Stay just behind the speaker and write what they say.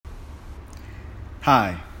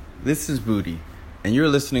Hi, this is Booty, and you're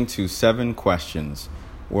listening to 7 Questions,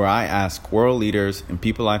 where I ask world leaders and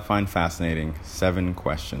people I find fascinating 7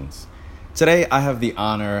 questions. Today, I have the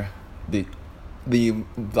honor, I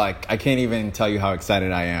can't even tell you how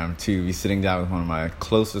excited I am to be sitting down with one of my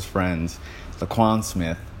closest friends, Laquan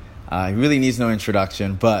Smith. He really needs no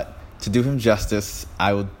introduction, but to do him justice,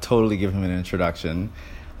 I will totally give him an introduction.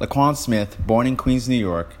 Laquan Smith, born in Queens, New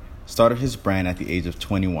York, started his brand at the age of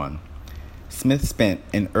 21. Smith spent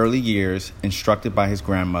in early years instructed by his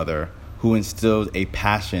grandmother, who instilled a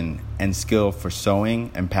passion and skill for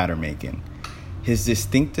sewing and pattern making. His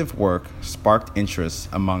distinctive work sparked interest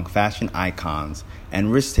among fashion icons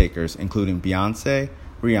and risk takers, including Beyoncé,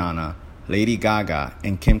 Rihanna, Lady Gaga,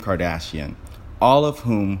 and Kim Kardashian, all of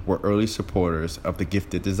whom were early supporters of the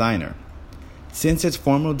gifted designer. Since its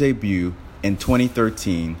formal debut in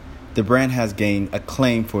 2013, the brand has gained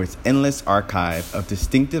acclaim for its endless archive of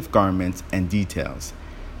distinctive garments and details.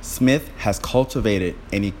 Smith has cultivated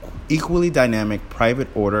an equally dynamic private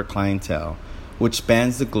order clientele, which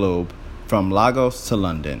spans the globe from Lagos to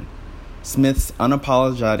London. Smith's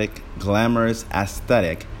unapologetic, glamorous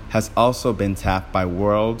aesthetic has also been tapped by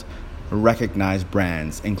world-recognized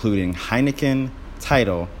brands, including Heineken,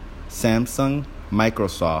 Tidal, Samsung,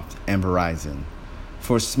 Microsoft, and Verizon.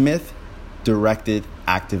 For Smith directed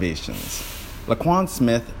activations, Laquan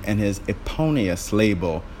Smith and his eponymous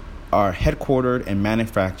label are headquartered and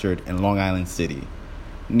manufactured in Long Island City,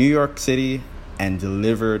 New York City, and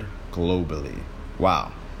delivered globally.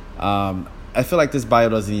 Wow. I feel like this bio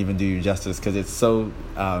doesn't even do you justice because it's so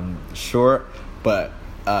short but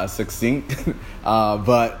succinct.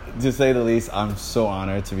 But to say the least, I'm so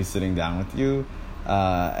honored to be sitting down with you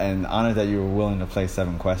and honored that you were willing to play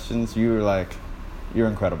 7 questions. You're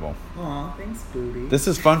incredible. Aw, thanks, Booty. This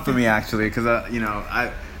is fun for me, actually, because,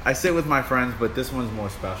 I sit with my friends, but this one's more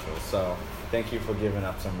special. So thank you for giving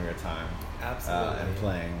up some of your time. Absolutely. And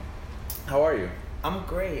playing. How are you? I'm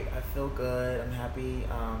great. I feel good. I'm happy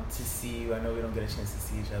to see you. I know we don't get a chance to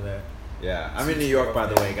see each other. Yeah. I'm in New York, by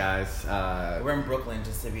the way, guys. We're in Brooklyn,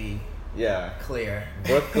 just to be clear.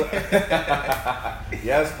 Brooklyn.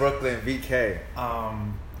 Yes, Brooklyn, VK.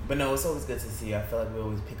 But no, it's always good to see you. I feel like we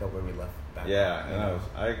always pick up where we left back. Yeah,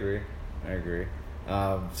 I agree.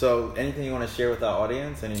 So anything you want to share with our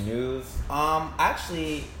audience? Any news?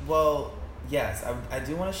 Actually, well, yes, I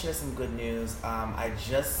do want to share some good news. I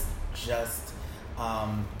just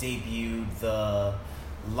debuted the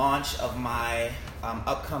launch of my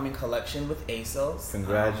upcoming collection with ASOS.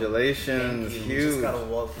 Congratulations. Thank you. Huge.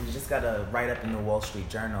 We just got a write up in the Wall Street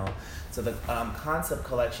Journal. So the concept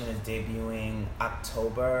collection is debuting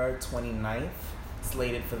October 29th,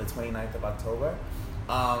 slated for the 29th of October.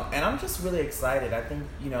 And I'm just really excited. I think,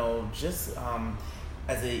 just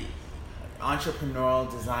as a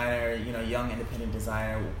entrepreneurial designer, young independent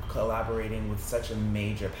designer, collaborating with such a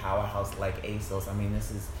major powerhouse like ASOS. I mean,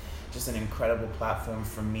 this is just an incredible platform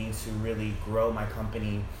for me to really grow my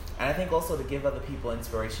company. And I think also to give other people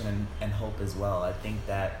inspiration and hope as well. I think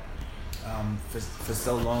that for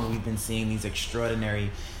so long we've been seeing these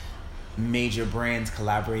extraordinary major brands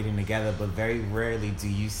collaborating together, but very rarely do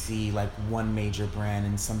you see like one major brand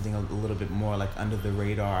and something a little bit more like under the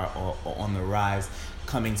radar or on the rise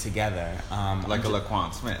coming together. Like a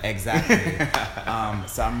Laquan Smith. Exactly.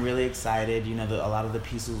 So I'm really excited. A lot of the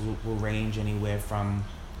pieces will range anywhere from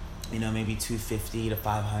maybe $250 to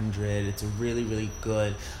 $500. It's a really, really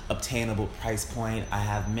good, obtainable price point. I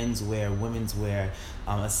have menswear, women's wear,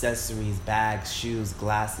 accessories, bags, shoes,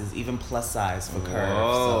 glasses, even plus size for curves.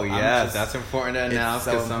 Oh, yes, that's important to announce.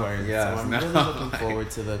 It's so important. So I'm really looking forward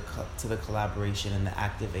to the collaboration and the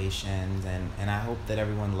activations, and I hope that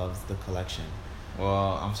everyone loves the collection.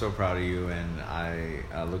 Well, I'm so proud of you, and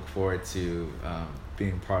I look forward to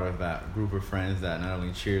being part of that group of friends that not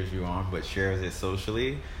only cheers you on, but shares it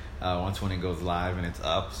socially. Once when it goes live and it's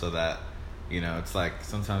up, so that it's like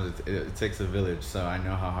sometimes it takes a village. So I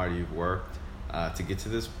know how hard you've worked to get to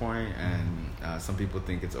this point, and some people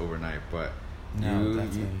think it's overnight, but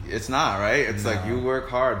it's not, right? It's like you work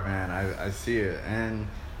hard, man. I see it, and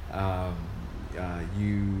I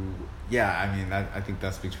think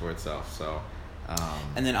that speaks for itself. So.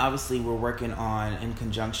 And then obviously we're working on, in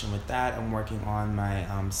conjunction with that, I'm working on my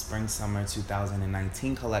spring-summer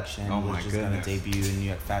 2019 collection, which is going to debut in New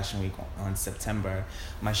York Fashion Week on September.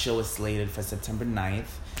 My show is slated for September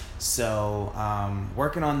 9th. So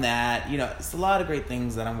working on that, it's a lot of great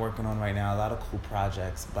things that I'm working on right now, a lot of cool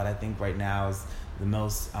projects, but I think right now is the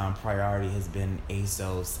most priority has been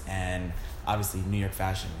ASOS and obviously New York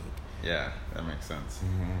Fashion Week. Yeah, that makes sense.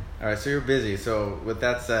 Mm-hmm. All right, so you're busy. So with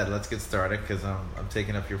that said, let's get started because I'm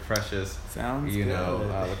taking up your precious, Sounds you good.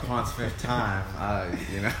 know, Laquan Smith time.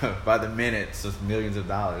 You know, by the minute, it's just millions of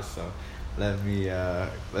dollars. So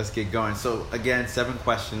let's get going. So again, 7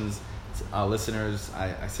 questions. Listeners,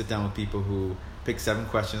 I sit down with people who pick 7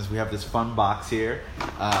 questions. We have this fun box here.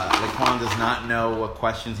 Laquan does not know what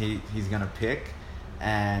questions he's going to pick.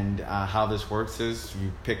 And how this works is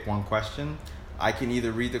you pick one question. I can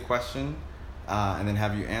either read the question and then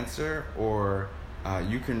have you answer, or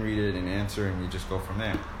you can read it and answer and we just go from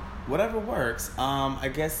there. Whatever works. I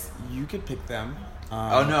guess you could pick them.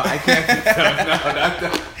 Oh, no, I can't pick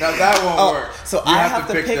them. No, that won't work. So you I have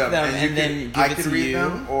to pick them and then give I it can to read you.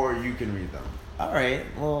 them or you can read them. All right.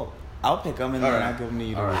 Well, I'll pick them and then I'll give them to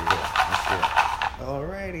you to All read. right, cool.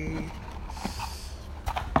 Alrighty.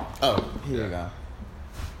 Oh, here you go.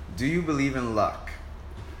 Do you believe in luck?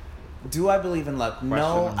 Do I believe in luck?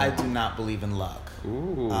 No, number I 1. do not believe in luck.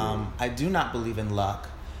 Ooh. I do not believe in luck.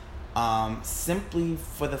 Simply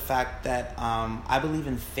for the fact that I believe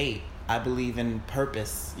in fate. I believe in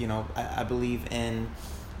purpose. You know, I believe in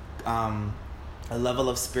a level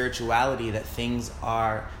of spirituality that things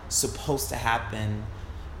are supposed to happen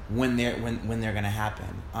when they're gonna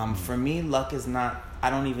happen. For me, luck is not. I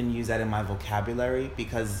don't even use that in my vocabulary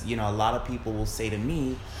because, you know, a lot of people will say to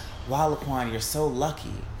me, "Wow, Laquan, you're so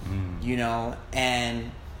lucky," you know,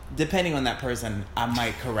 and depending on that person, I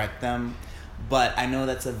might correct them, but I know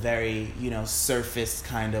that's a very, you know, surface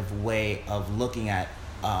kind of way of looking at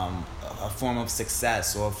a form of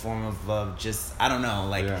success or a form of just, I don't know,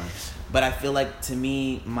 like. Yeah. But I feel like, to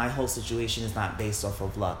me, my whole situation is not based off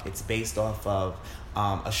of luck. It's based off of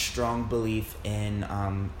a strong belief in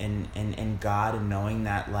God, and knowing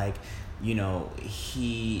that, like, you know,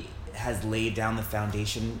 He has laid down the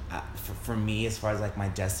foundation for me as far as, like, my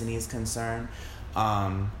destiny is concerned.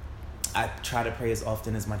 I try to pray as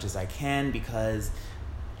often as much as I can because,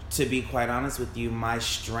 to be quite honest with you, my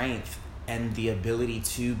strength and the ability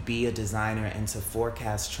to be a designer and to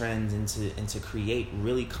forecast trends and to create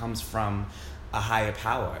really comes from a higher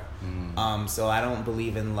power. So I don't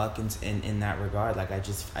believe in luck in that regard. Like I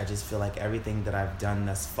just feel like everything that I've done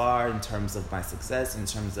thus far in terms of my success, in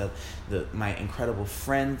terms of my incredible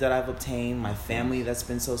friends that I've obtained, my family that's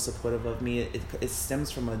been so supportive of me, it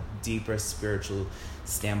stems from a deeper spiritual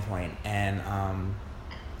standpoint, and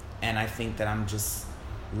I think that I'm just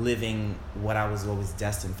living what I was always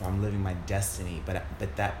destined for. I'm living my destiny, but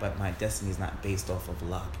my destiny is not based off of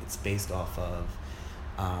luck. It's based off of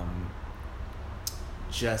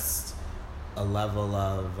just a level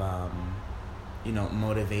of you know,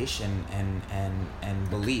 motivation and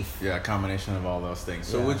belief. Yeah, a combination of all those things.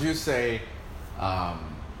 So Yeah. would you say, I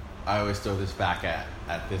always throw this back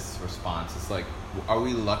at this response. It's like, are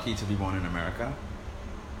we lucky to be born in America?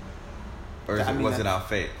 Or was it our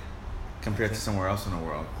fate compared to somewhere else in the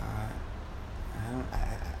world?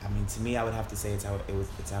 I mean, to me, I would have to say it's our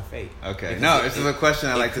fate. Okay. No, this is a question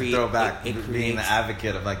I like to throw back, it being the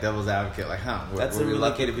advocate of, like, devil's advocate. Like, were we really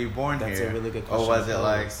lucky good- to be born that's here? a really good Or question was to it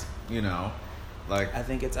like, pose. you know, like... I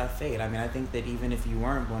think it's our fate. I mean, I think that even if you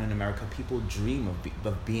weren't born in America, people dream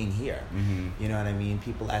of being here. Mm-hmm. You know what I mean?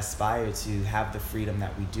 People aspire to have the freedom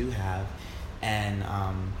that we do have, and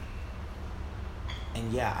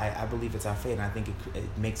yeah, I believe it's our fate, and I think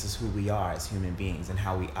it makes us who we are as human beings and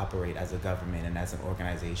how we operate as a government and as an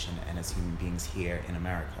organization and as human beings here in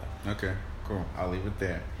America. Okay, cool. I'll leave it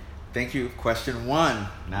there. Thank you. Question 1.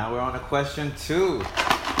 Now we're on to question 2.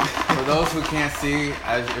 For those who can't see,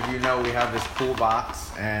 if you know, we have this cool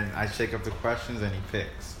box, and I shake up the questions, and he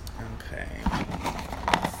picks. Okay.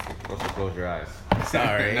 Also, close your eyes.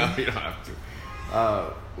 Sorry. No, you don't have to.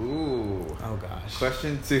 Ooh. Oh gosh.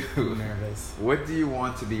 Question 2. I'm nervous. What do you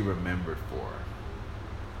want to be remembered for?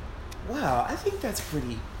 Wow, I think that's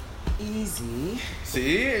pretty easy.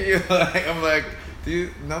 See, you're like, I'm like,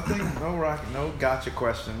 dude, nothing, no gotcha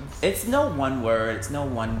questions. It's no one word. It's no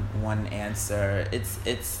one answer.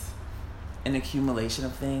 It's an accumulation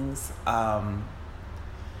of things. I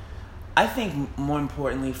think more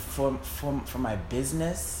importantly for my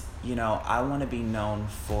business, you know, I want to be known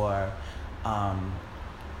for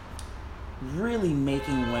really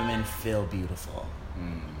making women feel beautiful.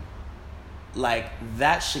 Like,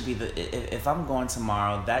 that should be if I'm going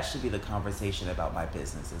tomorrow, that should be the conversation about my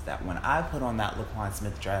business, is that when I put on that Laquan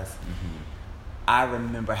Smith dress, I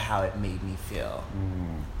remember how it made me feel.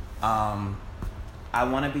 I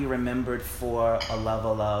want to be remembered for a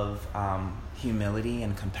level of humility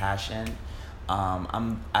and compassion.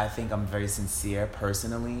 I think I'm very sincere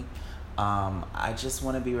personally. I just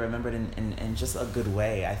want to be remembered in just a good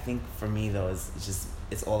way. I think for me though,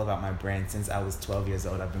 it's all about my brand. Since I was 12 years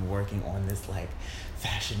old, I've been working on this like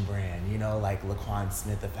fashion brand, like Laquan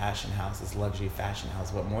Smith, a fashion house, this luxury fashion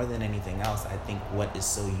house. But more than anything else, I think what is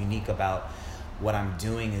so unique about what I'm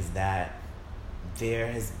doing is that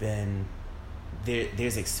there's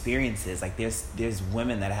experiences, like there's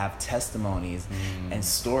women that have testimonies and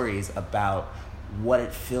stories about what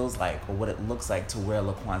it feels like or what it looks like to wear a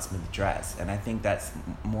Laquan Smith dress, and I think that's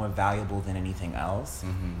more valuable than anything else.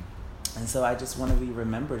 And so I just want to be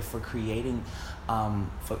remembered for creating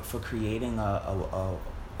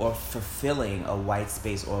or fulfilling a white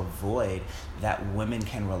space or a void that women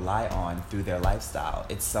can rely on through their lifestyle.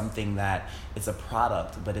 It's something that, it's a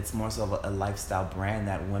product, but it's more so of a lifestyle brand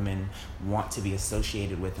that women want to be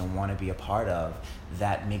associated with and want to be a part of,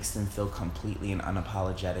 that makes them feel completely and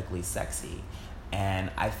unapologetically sexy. And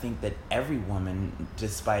I think that every woman,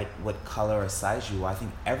 despite what color or size you are, I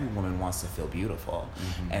think every woman wants to feel beautiful.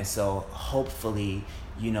 And so hopefully,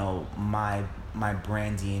 my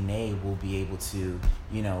brand DNA will be able to,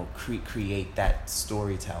 create that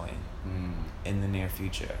storytelling in the near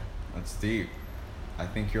future. That's deep. I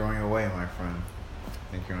think you're on your way, my friend.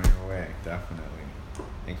 I think you're on your way, definitely.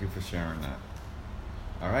 Thank you for sharing that.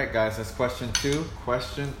 All right, guys, that's question 2.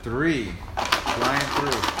 Question 3. Flying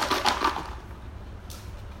through.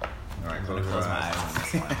 All right, close my eyes on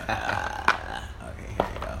this one. Okay, here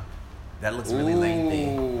you go. That looks really lengthy.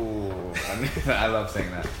 I love saying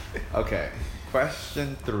that. Okay,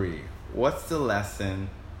 question 3. What's the lesson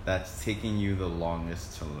that's taking you the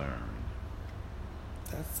longest to learn?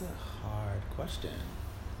 That's a hard question.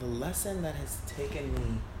 The lesson that has taken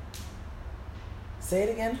me... Say it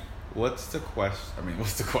again? What's the question?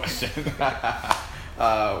 What's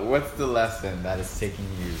the lesson that is taking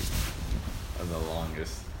you the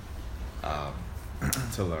longest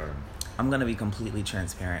to learn? I'm going to be completely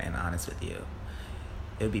transparent and honest with you.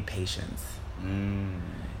 It would be patience.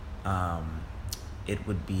 It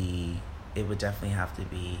would definitely have to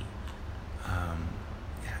be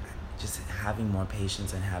just having more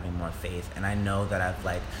patience and having more faith. And I know that I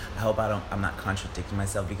hope I'm not contradicting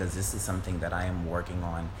myself, because this is something that I am working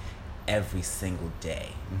on every single day.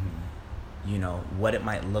 What it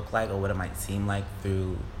might look like or what it might seem like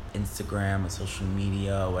through Instagram or social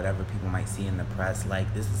media or whatever people might see in the press,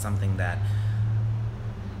 this is something that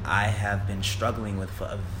I have been struggling with for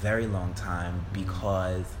a very long time,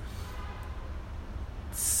 because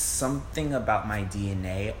something about my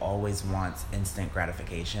DNA always wants instant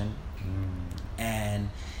gratification. And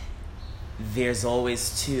there's always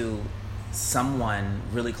someone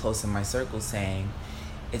really close in my circle saying,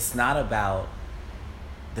 it's not about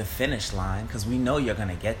the finish line, because we know you're going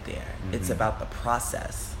to get there. It's about the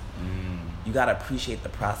process. You got to appreciate the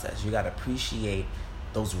process. You got to appreciate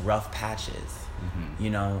those rough patches,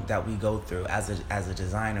 that we go through. As a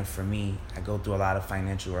designer, for me, I go through a lot of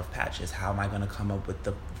financial rough patches. How am I going to come up with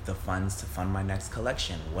the funds to fund my next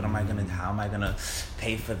collection? How am I going to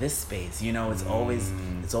pay for this space? It's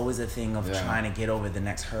always a thing of trying to get over the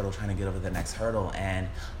next hurdle. And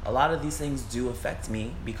a lot of these things do affect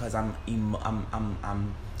me, because I'm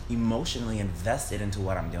emotionally invested into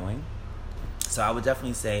what I'm doing. So I would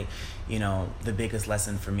definitely say, the biggest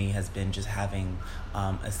lesson for me has been just having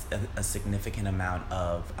a significant amount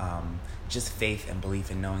of just faith and belief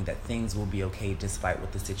in knowing that things will be okay despite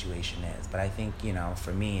what the situation is. But I think,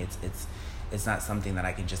 for me, it's not something that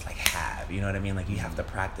I can just have. You know what I mean? You have to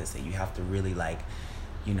practice it. You have to really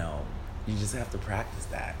you just have to practice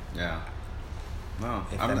that. Yeah. No.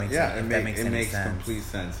 It makes complete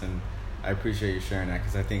sense, and I appreciate you sharing that,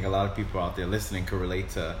 because I think a lot of people out there listening could relate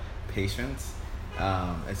to patience.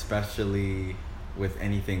 Especially with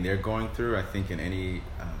anything they're going through. I think in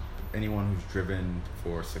anyone who's driven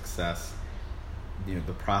for success,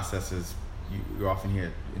 the process is, you often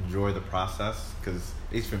hear, enjoy the process, because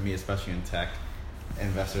at least for me, especially in tech,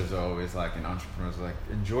 investors are always and entrepreneurs are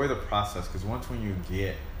enjoy the process, because once when you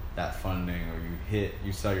get that funding or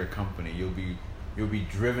you sell your company, you'll be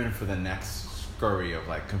driven for the next scurry of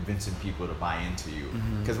convincing people to buy into you,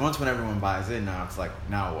 because when everyone buys in, now it's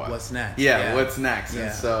now what? What's next? What's next? Yeah.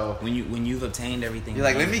 And so when you've obtained everything, you're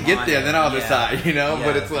let me get there, then I'll decide.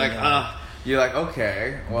 But it's you're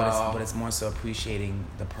okay, well, but it's more so appreciating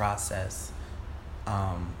the process,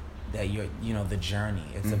 that you're the journey.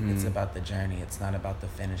 It's about the journey. It's not about the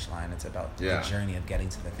finish line. It's about the journey of getting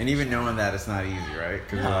to the finish and even knowing that it's not easy, right?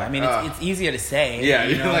 No, it's easier to say. Yeah,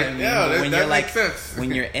 you're when that you're makes sense.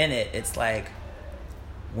 When you're in it, it's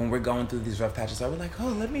when we're going through these rough patches, are we like, oh,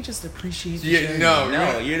 let me just appreciate the Yeah, journey? no,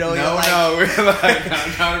 we're like,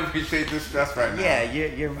 I'm trying to appreciate this stress right now. Yeah,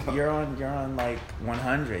 you're on like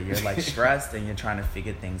 100. You're like stressed and you're trying to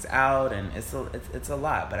figure things out, and it's a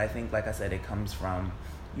lot. But I think, like I said, it comes from,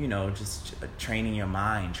 just training your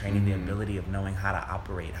mind, training the ability of knowing how to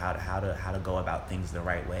operate, how to go about things the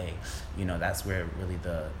right way. That's where really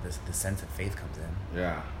the sense of faith comes in.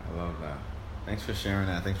 Yeah, I love that. Thanks for sharing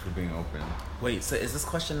that. Thanks for being open. Wait, so is this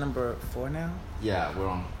question number 4 now? Yeah, we're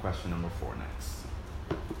on question number 4 next.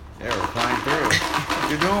 Yeah, we're flying through.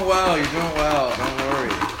 You're doing well. Don't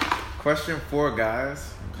worry. Question 4,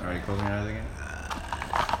 guys. Okay. Are you closing your eyes again?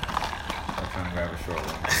 I'm trying to grab a short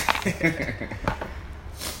one.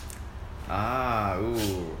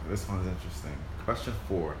 This one's interesting. Question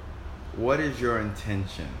 4. What is your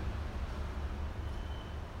intention?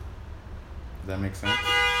 Does that make sense?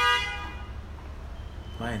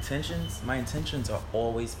 My intentions are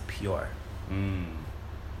always pure.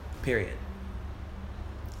 Period.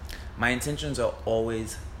 My intentions are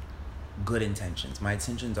always good intentions. My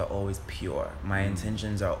intentions are always pure. My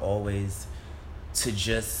intentions are always to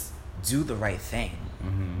just do the right thing.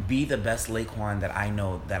 Be the best Laquan that I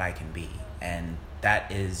know that I can be. And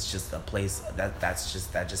that is just a place that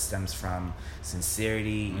just stems from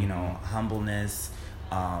sincerity, humbleness,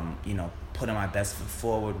 putting my best foot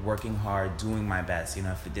forward, working hard, doing my best.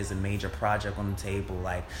 If there's a major project on the table,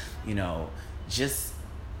 like, just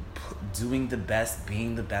doing the best,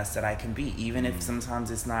 being the best that I can be, even if sometimes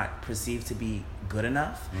it's not perceived to be good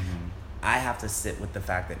enough. I have to sit with the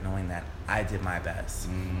fact that knowing that I did my best.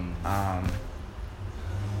 My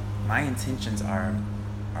intentions are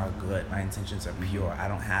good. My intentions are pure. I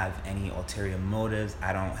don't have any ulterior motives.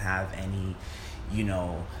 I don't have any,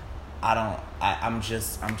 I'm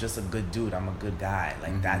just a good dude. I'm a good guy.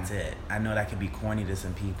 Like, that's it. I know that can be corny to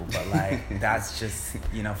some people, but like, that's just,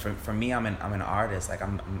 for me, I'm an artist. Like,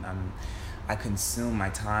 I consume my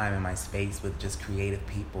time and my space with just creative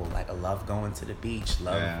people. Like, I love going to the beach,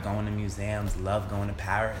 love going to museums, love going to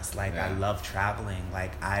Paris. Like, I love traveling.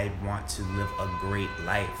 Like, I want to live a great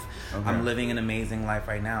life. Okay. I'm living an amazing life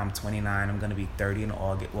right now. I'm 29. I'm gonna be 30 in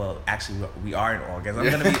August. Well, actually, we are in August.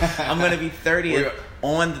 I'm gonna be 30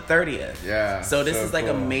 on the 30th. Yeah. So this is like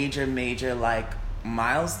a major like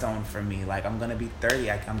milestone for me. Like, I'm gonna be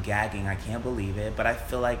 30. I'm gagging. I can't believe it, but I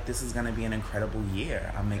feel like this is gonna be an incredible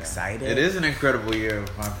year. I'm excited. It is an incredible year,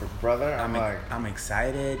 my brother. I'm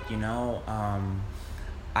excited.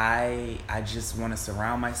 I just want to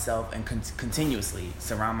surround myself and continuously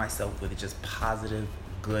surround myself with just positive,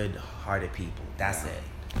 good-hearted people. That's it.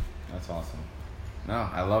 That's awesome. No,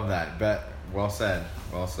 I love that. Well said.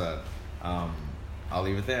 I'll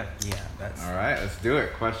leave it there. Yeah, that's all right. Let's do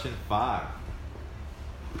it. Question 5.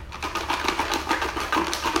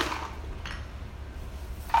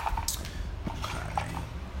 Okay,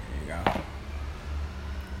 here you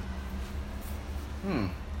go.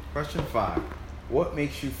 Question 5. What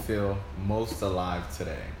makes you feel most alive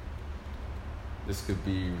today? This could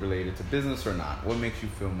be related to business or not. What makes you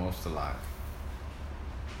feel most alive?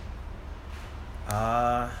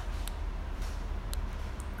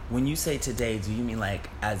 When you say today, do you mean like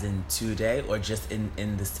as in today, or just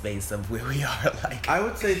in the space of where we are? Like, I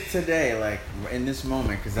would say today, like in this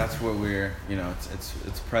moment, because that's where we're,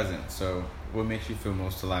 it's present. So what makes you feel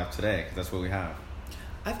most alive today? Because that's what we have.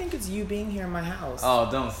 I think it's you being here in my house.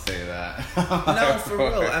 Oh, don't say that. No, for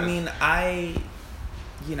real. I mean,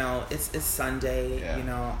 it's Sunday.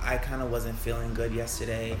 Yeah. I kind of wasn't feeling good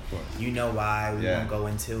yesterday. You know why. We won't go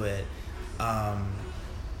into it.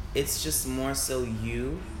 It's just more so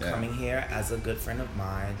you coming here as a good friend of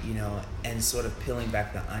mine, and sort of peeling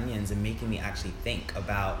back the onions and making me actually think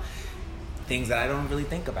about things that I don't really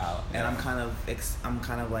think about. And I'm kind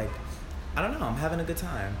of like, I don't know. I'm having a good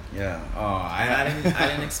time. Yeah. Oh, I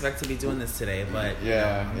didn't expect to be doing this today, but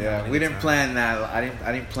we didn't plan that. I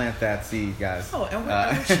didn't plant that seed, guys. Oh, and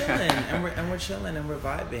we're chilling, and we're chilling, and we're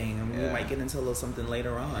vibing, and we might get into a little something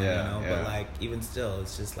later on. But like, even still,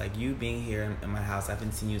 it's just like you being here in my house. I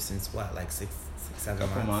haven't seen you since what, like 6, 7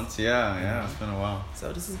 months. Couple months. Yeah. It's been a while.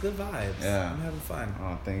 So this is good vibes. Yeah. I'm having fun.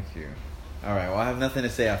 Oh, thank you. All right. Well, I have nothing to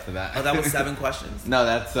say after that. Oh, that was 7 questions? No,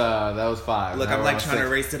 that was 5. Look, I'm like trying to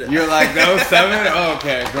race to the... You're like, that was 7? Oh,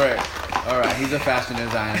 okay, great. All right. He's a fashion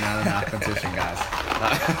designer, not a mathematician, guys.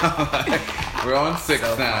 We're on 6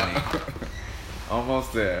 so now.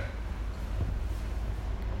 Almost there.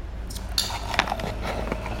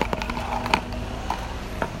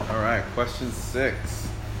 All right. Question 6.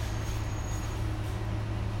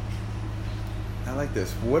 I like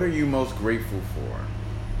this. What are you most grateful for?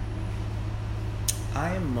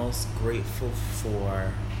 I am most grateful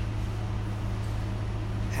for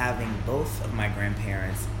having both of my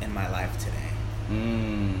grandparents in my life today.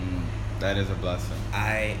 That is a blessing.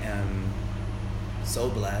 I am so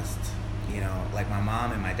blessed. You know, like my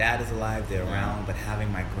mom and my dad is alive, they're around, but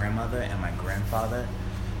having my grandmother and my grandfather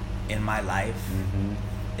in my life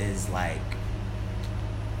is like,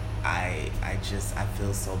 I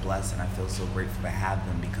feel so blessed, and I feel so grateful to have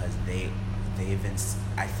them, because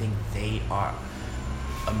I think they are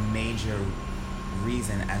a major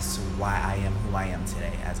reason as to why I am who I am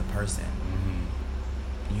today as a person.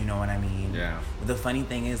 You know what I mean? Yeah. The funny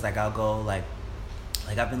thing is, like, I'll go like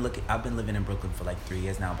I've been living in Brooklyn for like 3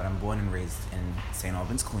 years now, but I'm born and raised in St.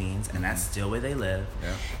 Albans, Queens, and that's still where they live.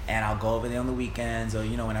 Yeah. And I'll go over there on the weekends, or,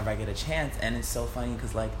 you know, whenever I get a chance. And it's so funny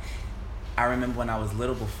because, like, I remember when I was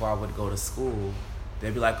little, before I would go to school,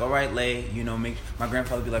 they'd be like, all right, Lay, you know, my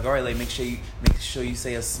grandfather would be like, all right, Lay, make sure you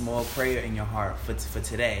say a small prayer in your heart for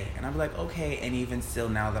today. And I'd be like, okay. And even still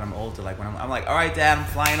now that I'm older, like when I'm like, all right, Dad, I'm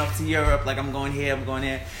flying off to Europe. Like, I'm going here, I'm going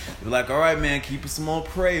there. They'd be like, all right, man, keep a small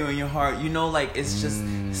prayer in your heart. You know, like, it's just,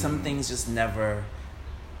 some things just never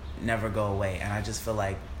go away. And I just feel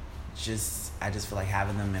like,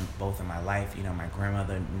 having them both in my life, you know, my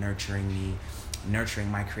grandmother nurturing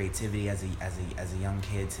my creativity as a young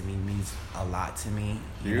kid, to me means a lot to me.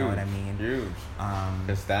 You know what I mean? Huge.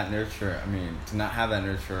 Because that nurture, I mean, to not have that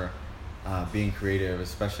nurture, being creative,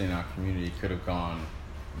 especially in our community, could have gone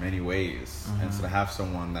many ways. And so to have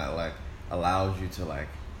someone that, like, allows you to, like,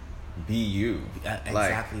 be you.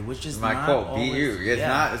 Exactly. Like, which is my not quote, always, be you.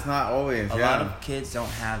 It's not always. A lot of kids don't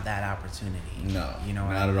have that opportunity. No. You know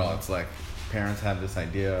what not I mean? at all. It's like parents have this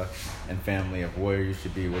idea and family of where you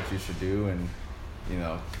should be, what you should do, and, you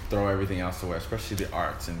know, throw everything else away, especially the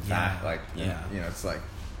arts and fact, like, you know, it's like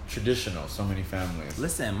traditional, so many families.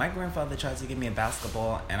 Listen, my grandfather tried to give me a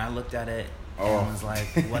basketball, and I looked at it and was like,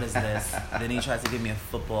 what is this? Then he tried to give me a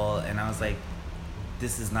football, and I was like,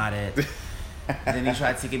 this is not it. Then he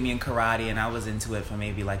tried to get me in karate, and I was into it for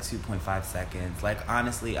maybe like 2.5 seconds. Like,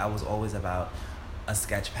 honestly, I was always about a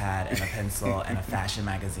sketch pad and a pencil and a fashion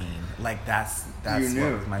magazine. Like, that's what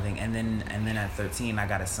was my thing. And then at 13, I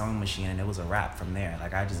got a sewing machine, and it was a wrap from there.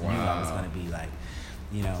 Like, I just knew I was going to be, like,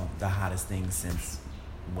 you know, the hottest thing since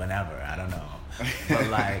whenever. I don't know. But,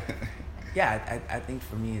 like, yeah, I think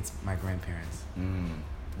for me, it's my grandparents.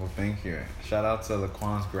 Well, thank you. Shout out to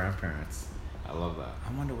Laquan's grandparents. I love that.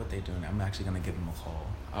 I wonder what they're doing. I'm actually going to give them a call.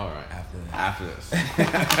 All right. After this.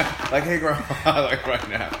 Like, hey, grandma, like right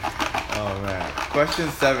now. Oh, man. Question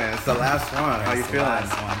 7. It's the last one. How you feeling?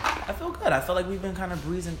 Last one. I feel good. I feel like we've been kind of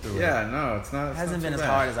breezing through it. Yeah, no, it's not. It hasn't been as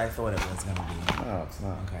hard as I thought it was going to be. No, it's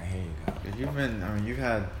not. Okay, here you go. You've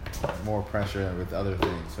had more pressure with other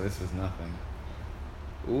things, so this is nothing.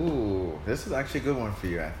 Ooh, this is actually a good one for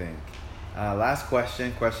you, I think. Last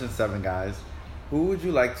question, question 7, guys. Who would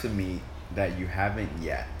you like to meet that you haven't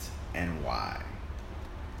yet, and why?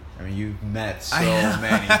 I mean, you've met so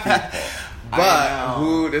many people.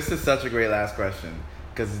 But this is such a great last question,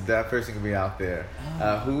 because that person could be out there.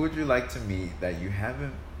 Who would you like to meet that you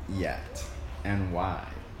haven't yet, and why?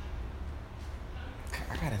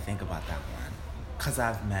 I gotta think about that one, because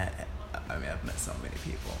I've met so many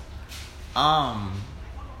people.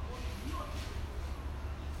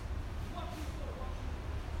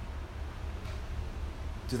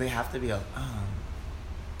 Do they have to be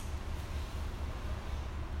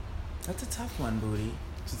that's a tough one, Booty.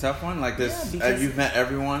 It's a tough one? Like this? Yeah, because you've met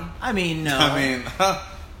everyone? I mean, no. I mean,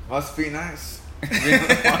 must be nice.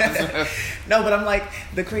 No, but I'm like,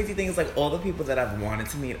 the crazy thing is, like, all the people that I've wanted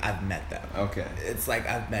to meet, I've met them. Okay. It's like,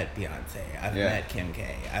 I've met Beyonce. I've met Kim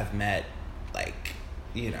K. I've met, like,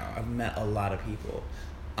 you know, I've met a lot of people.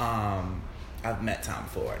 I've met Tom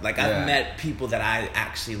Ford. Like, I've met people that I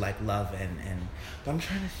actually, like, love and but I'm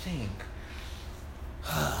trying to think.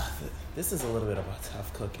 This is a little bit of a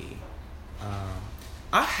tough cookie.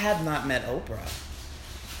 I have not met Oprah.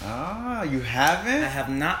 Ah, you haven't? I have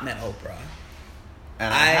not met Oprah.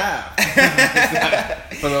 And I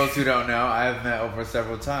have. For those who don't know, I have met Oprah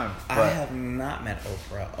several times. But I have not met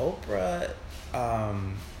Oprah. Oprah,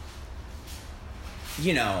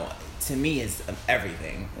 you know, to me is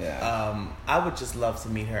everything. Yeah. I would just love to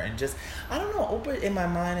meet her and just, I don't know, Oprah in my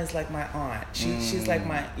mind is like my aunt. She's like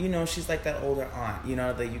my, you know, she's like that older aunt, you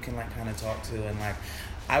know, that you can like kind of talk to, and like,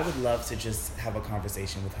 I would love to just have a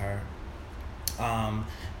conversation with her.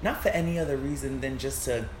 Not for any other reason than just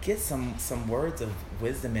to get some words of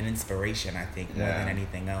wisdom and inspiration, I think, more than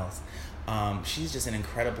anything else. She's just an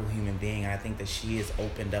incredible human being, and I think that she has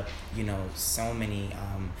opened up, you know, so many,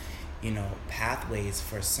 you know, pathways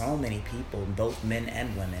for so many people, both men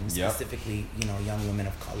and women, specifically, you know, young women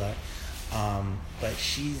of color. But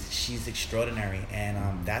she's extraordinary,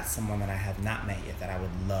 and that's someone that I have not met yet that I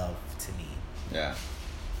would love to meet. Yeah.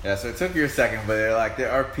 Yeah, so it took you a second, but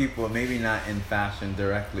there are people, maybe not in fashion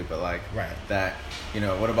directly, but like right. that,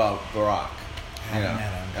 what about Barack? I haven't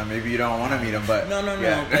met him. And maybe you don't want to meet him, but no.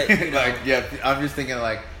 Yeah. But, I'm just thinking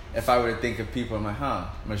like if I were to think of people, I'm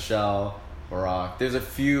like, Michelle, Barack. There's a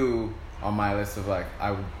few on my list of like I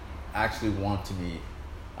would actually want to meet,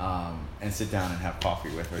 and sit down and have coffee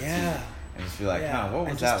with her too, and just be like, what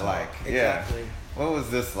was that like? Exactly. Yeah, what was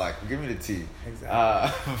this like? Give me the tea.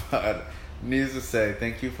 Exactly. But needless to say,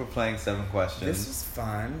 thank you for playing 7 questions. This was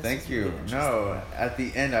fun. Thank you. No, at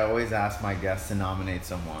the end, I always ask my guests to nominate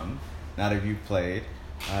someone. Now that you've played,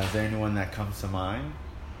 is there anyone that comes to mind?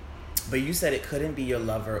 But you said it couldn't be your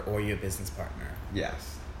lover or your business partner.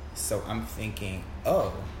 Yes. So I'm thinking,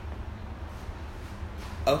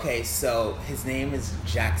 okay, so his name is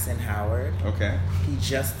Jackson Howard. Okay.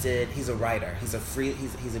 He's a writer. He's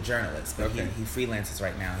a journalist, but okay. he freelances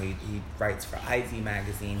right now. He writes for IZ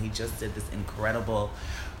Magazine. He just did this incredible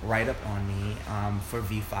write-up on me for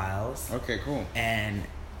V-Files. Okay, cool. And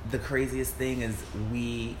the craziest thing is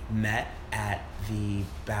we met at the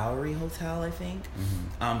Bowery Hotel, I think,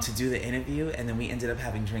 to do the interview, and then we ended up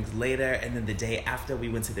having drinks later, and then the day after we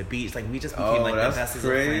went to the beach. Like we just became like the bestest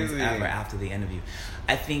of friends ever after the interview.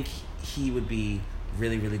 I think he would be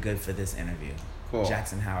really, really good for this interview. Cool.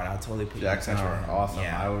 Jackson Howard, I'll totally put Jackson you in touch Howard, with him. awesome.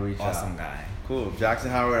 Yeah, I will reach out. Awesome guy. Cool. Jackson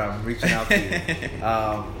Howard, I'm reaching out to you.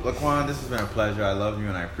 Laquan, this has been a pleasure. I love you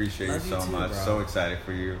and I appreciate you so much. Bro. So excited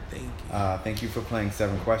for you. Thank you. Thank you for playing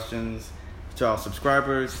 7 questions. To all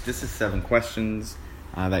subscribers, this is 7 questions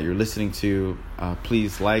that you're listening to.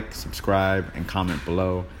 Please like, subscribe, and comment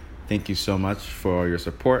below. Thank you so much for your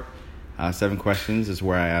support. 7 questions is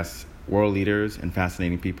where I ask world leaders and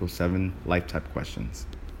fascinating people 7 life-type questions.